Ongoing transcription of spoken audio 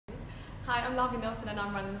Hi, I'm Laviai Nielsen and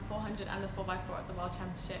I'm running the 400 and the 4x4 at the World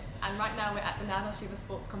Championships. And right now we're at the National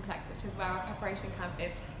Sports Complex, which is where our preparation camp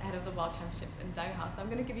is ahead of the World Championships in Doha. So I'm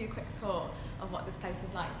going to give you a quick tour of what this place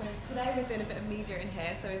is like. So today we're doing a bit of media in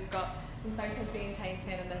here, so we've got some photos being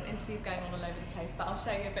taken and there's interviews going on all over the place, but I'll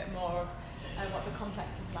show you a bit more of what the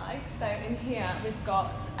complex is like. So in here we've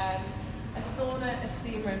got a sauna, a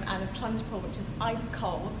steam room and a plunge pool, which is ice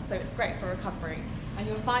cold, so it's great for recovery. And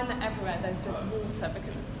you'll find that everywhere there's just water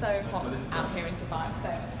because it's so hot out here in Dubai. So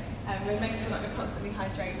we're making sure that we're constantly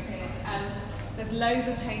hydrated. There's loads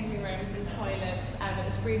of changing rooms and toilets, and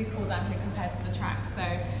it's really cool down here compared to the track. So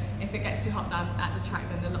if it gets too hot down at the track,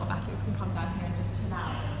 then a lot of athletes can come down here and just chill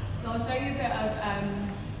out. So I'll show you a bit of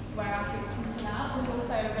where athletes can chill out. There's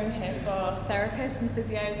also a room here for therapists and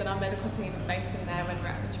physios, and our medical team is based in there when we're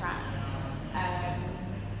at the track.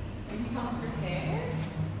 So if you come through here,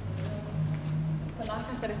 but like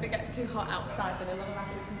I said, if it gets too hot outside, then a lot of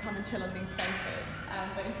athletes can come and chill on these sofas.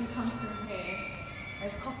 But if you come through here,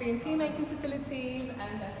 there's coffee and tea making facilities,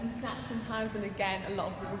 and there's some snacks sometimes, and again, a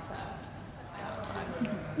lot of water outside.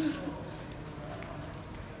 There's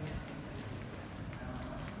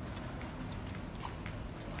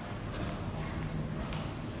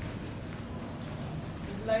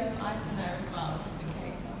loads of ice in there as well, just in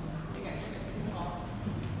case it gets a bit too hot.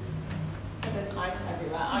 But there's ice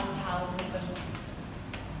everywhere, ice towels, there's just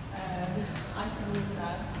ice and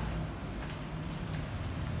water.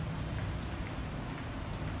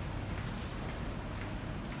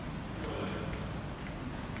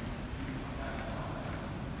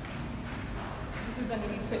 This is when you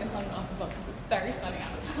need to put your sunglasses on because it's very sunny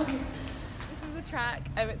outside. This is the track.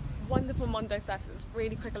 It's wonderful Mondo surface. It's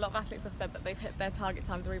really quick. A lot of athletes have said that they've hit their target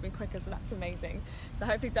times or even quicker, so that's amazing. So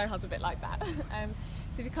hopefully Doha's a bit like that.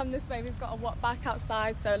 So if you come this way, we've got a watt back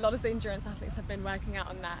outside. So a lot of the endurance athletes have been working out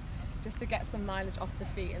on that, just to get some mileage off the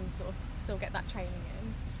feet and sort of still get that training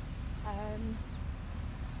in.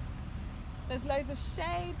 There's loads of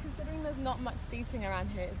shade, considering there's not much seating around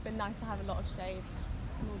here. It's been nice to have a lot of shade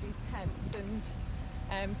in all these tents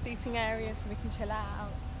and seating areas so we can chill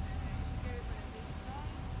out.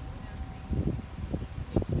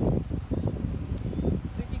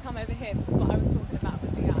 So if you come over here, this is what I was talking about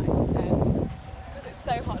with the ice. Because it's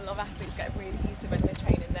so hot, a lot of athletes get really heated when they're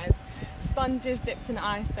training. There's sponges dipped in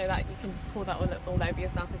ice so that you can just pour that all over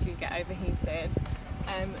yourself if you get overheated.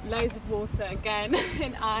 Loads of water again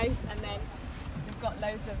in ice, and then we've got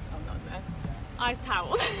loads of ice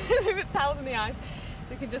towels. We put towels in the ice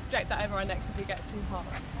so you can just drape that over our necks if you get too hot.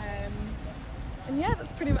 And yeah,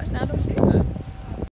 that's pretty much National Shoot.